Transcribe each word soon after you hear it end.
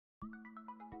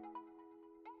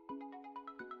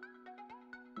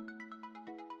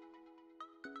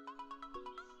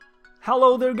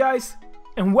Hello there guys,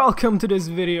 and welcome to this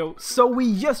video. So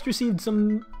we just received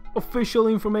some official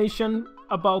information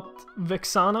about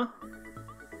Vexana.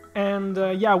 And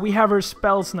yeah, we have her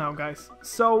spells now guys.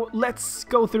 So let's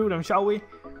go through them, shall we?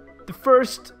 The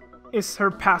first is her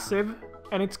passive,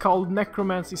 and it's called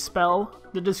Necromancy Spell.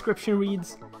 The description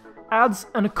reads: adds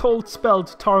an occult spell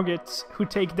to targets who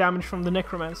take damage from the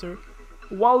Necromancer.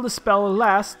 While the spell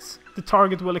lasts, the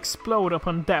target will explode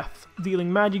upon death,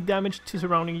 dealing magic damage to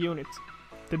surrounding units.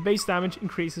 The base damage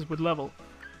increases with level.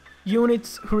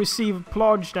 Units who receive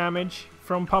plodge damage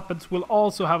from puppets will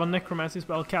also have a necromancy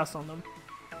spell cast on them.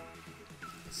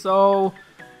 So,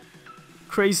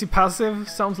 crazy passive.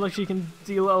 Sounds like she can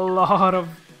deal a lot of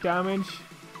damage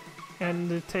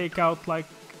and take out like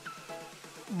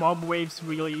mob waves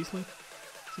really easily.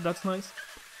 So that's nice.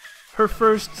 Her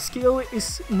first skill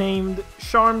is named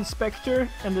Charmed Spectre,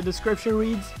 and the description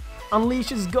reads: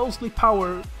 unleashes ghostly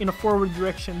power in a forward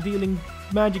direction, dealing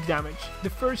magic damage. The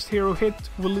first hero hit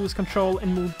will lose control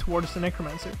and move towards the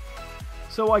Necromancer.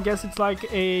 So I guess it's like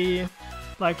a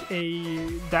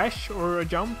dash or a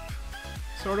jump,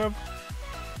 sort of.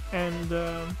 And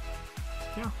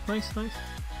yeah, nice.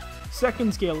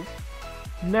 Second skill,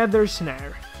 Nether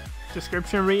Snare.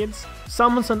 Description reads: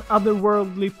 summons an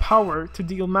otherworldly power to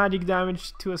deal magic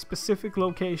damage to a specific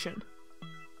location.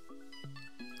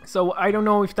 So I don't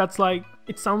know if that's like,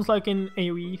 it sounds like an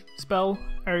AoE spell,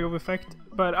 area of effect,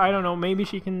 but I don't know, maybe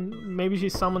she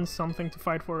summons something to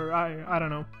fight for her, I don't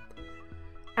know.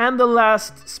 And the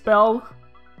last spell,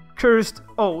 Cursed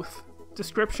Oath.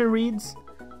 Description reads: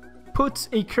 puts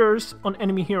a curse on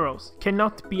enemy heroes,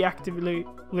 cannot be actively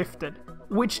lifted,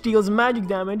 which deals magic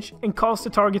damage and causes the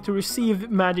target to receive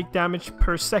magic damage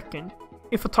per second.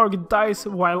 If a target dies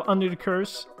while under the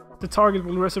curse, the target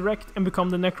will resurrect and become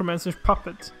the Necromancer's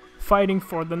puppet, fighting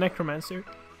for the Necromancer.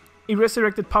 A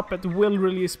resurrected puppet will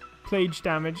release plage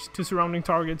damage to surrounding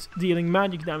targets, dealing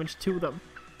magic damage to them.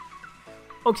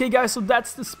 Okay guys, so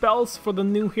that's the spells for the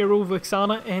new hero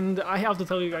Vexana, and I have to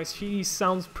tell you guys, she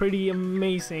sounds pretty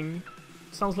amazing.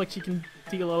 Sounds like she can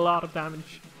deal a lot of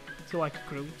damage to like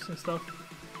groups and stuff.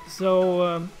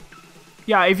 So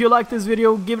yeah, if you like this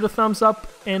video, give it a thumbs up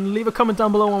and leave a comment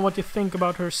down below on what you think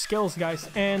about her skills guys,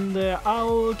 and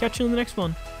I'll catch you in the next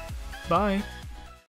one. Bye.